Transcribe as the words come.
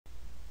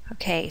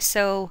Okay,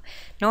 so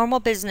normal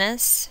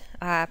business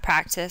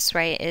practice,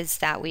 right, is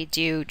that we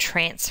do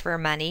transfer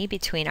money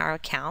between our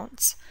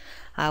accounts.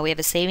 We have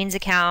a savings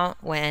account.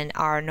 When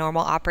our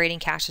normal operating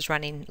cash is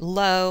running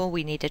low,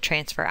 we need to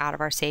transfer out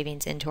of our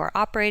savings into our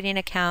operating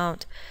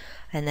account.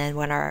 And then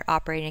when our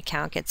operating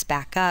account gets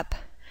back up,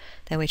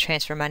 then we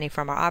transfer money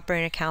from our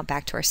operating account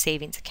back to our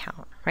savings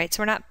account, right?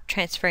 So we're not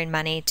transferring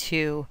money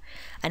to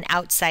an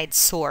outside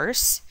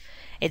source.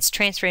 It's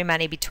transferring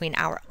money between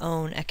our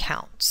own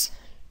accounts.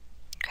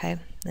 Okay,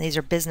 and these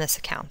are business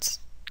accounts,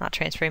 not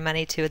transferring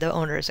money to the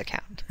owner's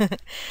account.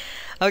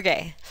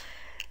 Okay,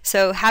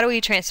 so how do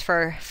we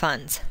transfer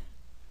funds?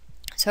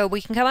 So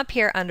we can come up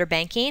here under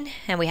banking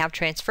and we have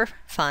transfer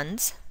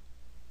funds.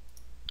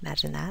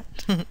 Imagine that.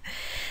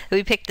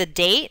 We pick the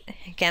date.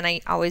 Again,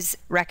 I always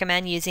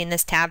recommend using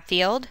this tab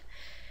field.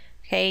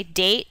 Okay,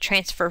 date,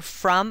 transfer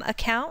from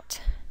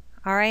account.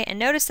 All right, and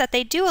notice that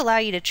they do allow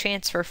you to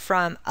transfer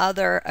from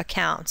other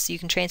accounts. You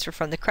can transfer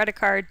from the credit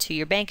card to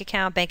your bank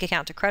account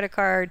to credit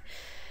card,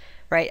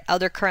 right?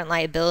 Other current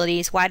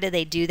liabilities. Why do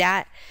they do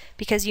that?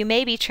 Because you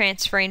may be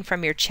transferring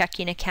from your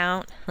checking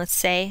account. Let's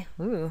say,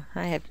 ooh,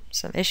 I have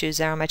some issues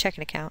there on my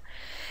checking account.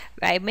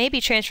 I may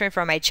be transferring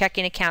from my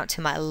checking account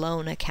to my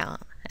loan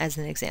account, as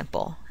an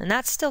example. And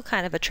that's still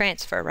kind of a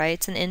transfer, right?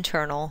 It's an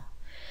internal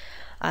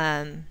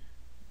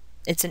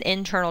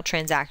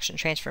transaction,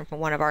 transferring from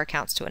one of our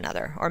accounts to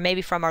another, or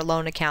maybe from our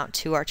loan account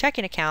to our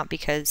checking account,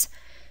 because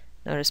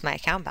notice my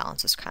account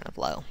balance is kind of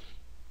low.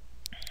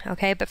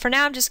 Okay, but for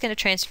now I'm just going to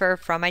transfer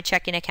from my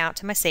checking account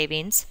to my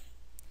savings,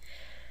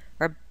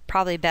 or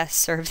probably best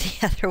served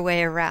the other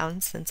way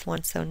around since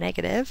one's so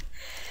negative.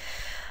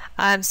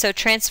 So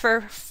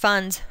transfer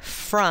funds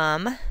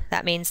from,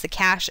 that means the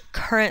cash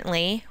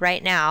currently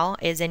right now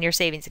is in your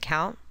savings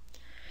account.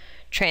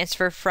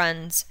 Transfer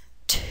funds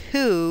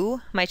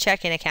to my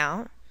checking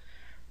account,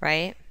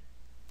 right?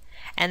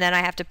 And then I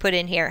have to put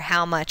in here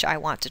how much I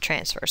want to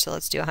transfer. So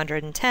let's do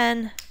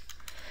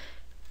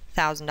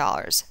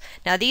 $110,000.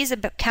 Now these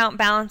account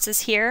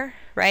balances here,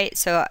 right?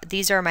 So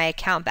these are my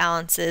account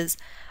balances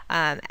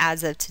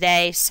as of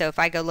today. So if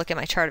I go look at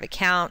my chart of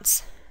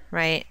accounts,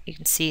 right, you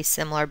can see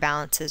similar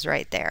balances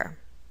right there.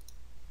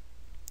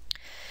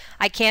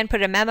 I can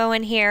put a memo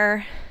in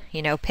here,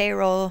 you know,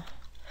 payroll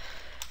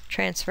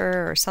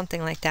transfer or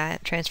something like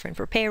that, transferring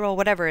for payroll,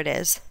 whatever it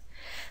is.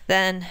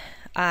 Then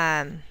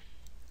now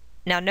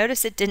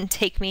notice it didn't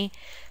take me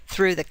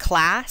through the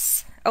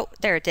class. Oh,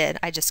 there it did.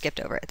 I just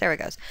skipped over it. There it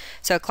goes.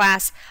 So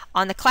class,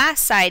 on the class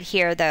side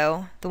here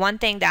though, the one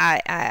thing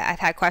that I've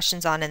had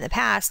questions on in the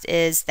past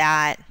is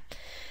that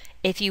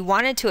if you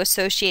wanted to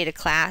associate a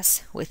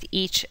class with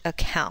each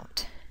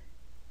account.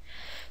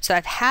 So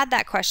I've had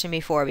that question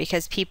before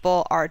because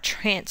people are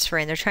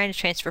transferring, they're trying to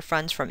transfer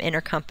funds from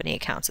intercompany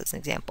accounts as an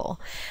example,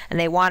 and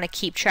they want to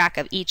keep track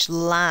of each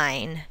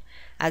line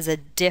as a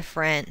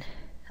different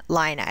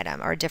line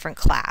item or a different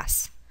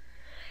class.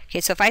 Okay,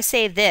 so if I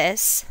say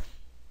this,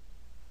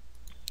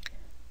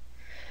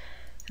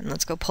 and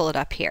let's go pull it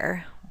up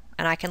here,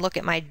 and I can look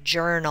at my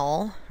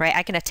journal, right?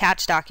 I can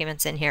attach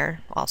documents in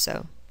here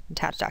also.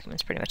 Attach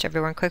documents pretty much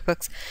everywhere in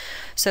QuickBooks.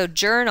 So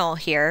journal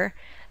here,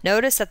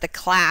 notice that the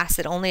class,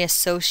 it only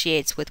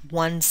associates with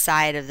one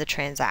side of the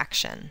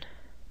transaction.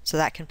 So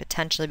that can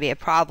potentially be a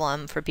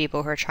problem for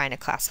people who are trying to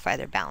classify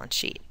their balance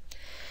sheet.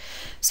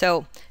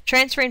 So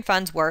transferring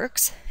funds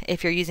works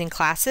if you're using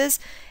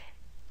classes.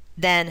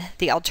 Then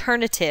the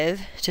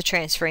alternative to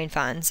transferring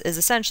funds is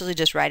essentially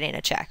just writing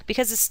a check,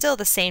 because it's still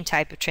the same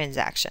type of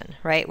transaction,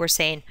 right? We're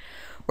saying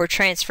we're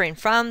transferring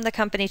from the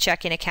company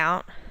checking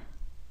account,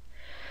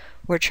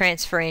 we're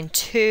transferring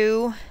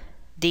to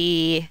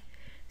the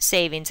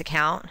savings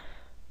account,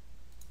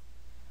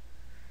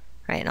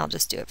 right? And I'll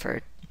just do it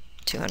for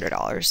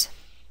 $200.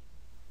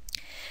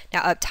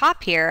 Now up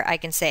top here, I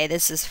can say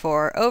this is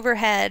for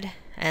overhead,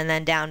 and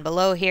then down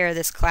below here,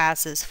 this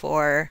class is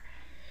for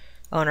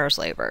owner's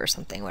labor or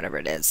something, whatever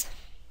it is.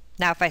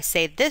 Now if I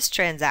save this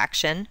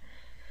transaction,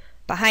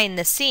 behind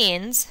the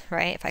scenes,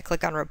 right, if I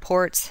click on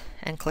reports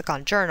and click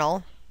on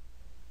journal,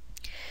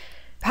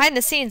 behind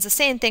the scenes, the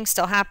same thing's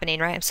still happening,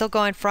 right? I'm still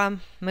going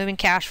from moving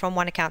cash from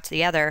one account to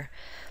the other,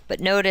 but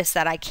notice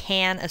that I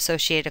can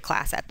associate a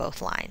class at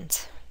both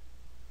lines.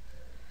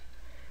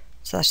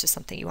 So that's just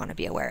something you want to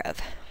be aware of.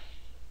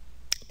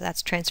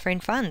 That's transferring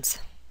funds.